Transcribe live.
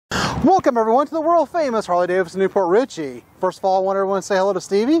Welcome everyone to the world famous Harley Davidson Newport Richey. First of all, I want everyone to say hello to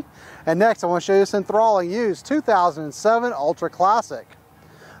Stevie. And next I want to show you this enthralling used 2007 Ultra Classic.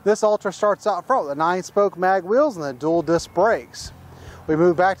 This Ultra starts out front with the 9-spoke mag wheels and the dual disc brakes. We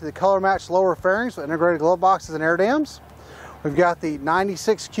move back to the color matched lower fairings with integrated glove boxes and air dams. We've got the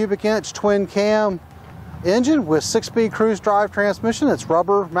 96 cubic inch twin cam engine with 6-speed cruise drive transmission that's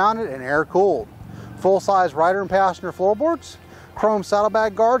rubber mounted and air cooled. Full-size rider and passenger floorboards. Chrome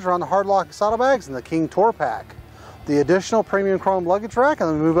saddlebag guards around the hard locking saddlebags and the King Tour Pack. The additional premium chrome luggage rack, and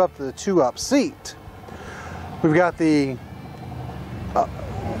then we move up to the 2-up seat. We've got the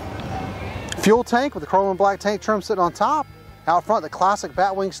fuel tank with the chrome and black tank trim sitting on top. Out front, the classic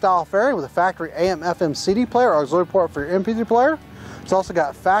Batwing style fairing with a factory AM/FM CD player, auxiliary port for your MP3 player. It's also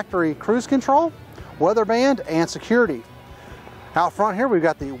got factory cruise control, weather band, and security. Out front here, we've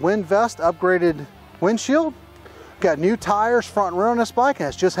got the wind vest upgraded windshield. Got new tires front and rear on this bike, and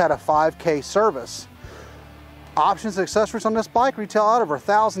it's just had a 5K service. Options and accessories on this bike retail out over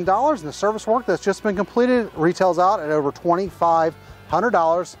 $1,000, and the service work that's just been completed retails out at over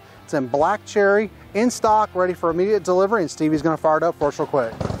 $2,500. It's in black cherry, in stock, ready for immediate delivery, and Stevie's going to fire it up for us real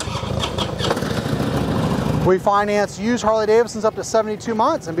quick. We finance used Harley Davidsons up to 72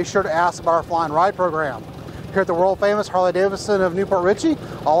 months, and be sure to ask about our Fly and Ride program. Here at the world famous Harley Davidson of Newport Richey,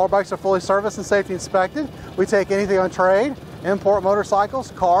 all our bikes are fully serviced and safety inspected. We take anything on trade, import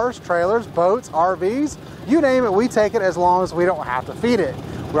motorcycles, cars, trailers, boats, RVs, you name it, we take it as long as we don't have to feed it.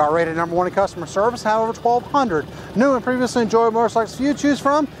 We are rated #1 in customer service, have over 1,200 new and previously enjoyed motorcycles for you to choose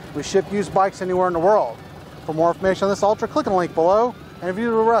from. We ship used bikes anywhere in the world. For more information on this Ultra, click on the link below and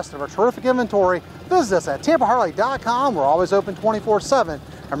view the rest of our terrific inventory. Visit us at TampaHarley.com. We're always open 24/7.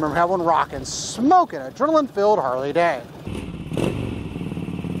 And remember, have one rockin', smoking, adrenaline-filled Harley day.